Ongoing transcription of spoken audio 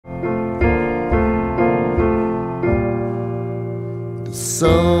There's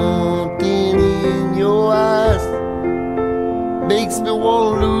something in your eyes makes me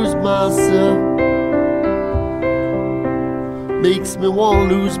want to lose myself. Makes me want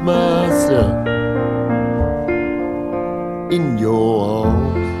to lose myself in your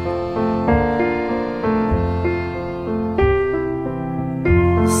arms.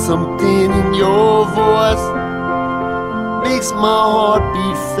 Something in your voice makes my heart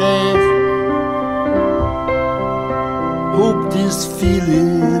beat fast. Hope this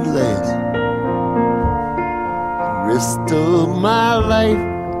feeling lasts the rest of my life.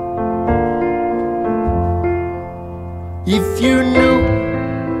 If you knew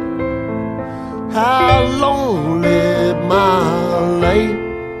how lonely my life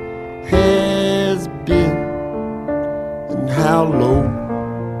has been and how low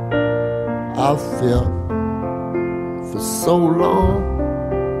I felt for so long.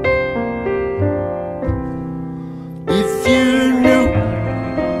 If you knew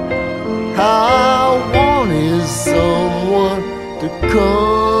how I wanted someone to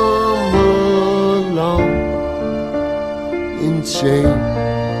come along and change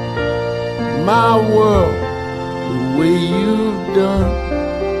my world the way you've done.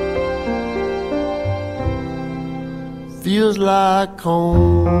 Feels like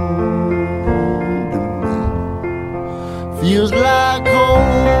home. Feels like home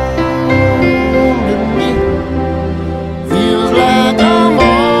to me. Feels like I'm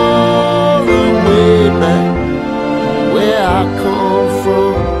all the way back where I come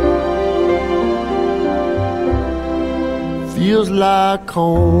from. Feels like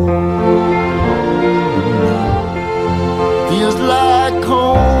home to me. Feels like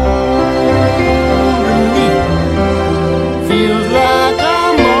home to me. Feels like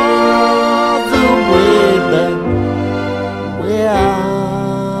I'm all the way back where I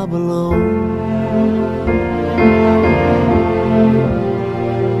belong.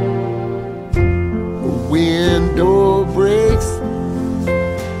 The window breaks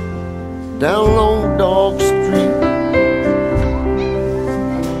down long dark street,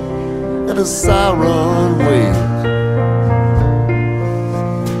 and a siren wails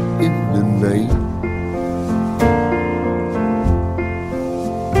in the night.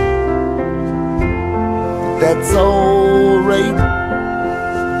 That's alright,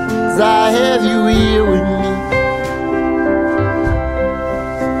 'cause I have you here with me,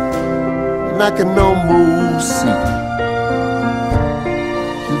 and I can almost see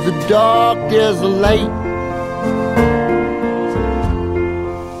through the dark there's a light.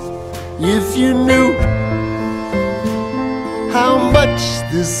 If you knew how much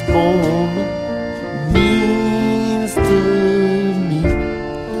this moment means to me,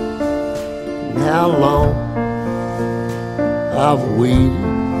 and how long I've waited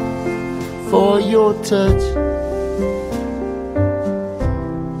for your touch.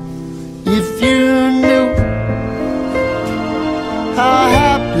 If you knew how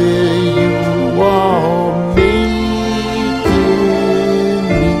happy you are making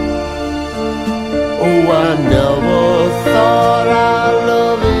me. Oh, I never thought I'd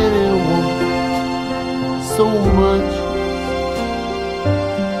love anyone so much.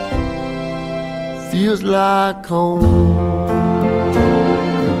 Feels like home.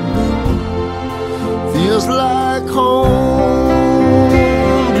 Feels like home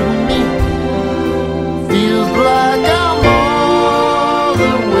to me. Feels like I'm all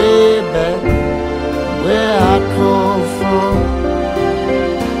the way back where I come from.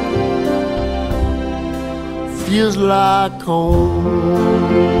 Feels like home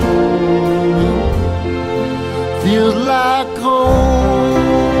to me. Feels like home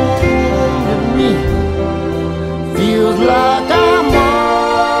to me. Feels like I'm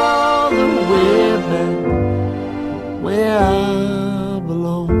all the way back where I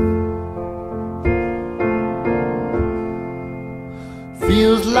belong.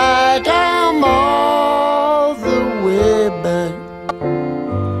 Feels like I'm all the way back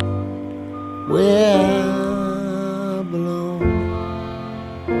where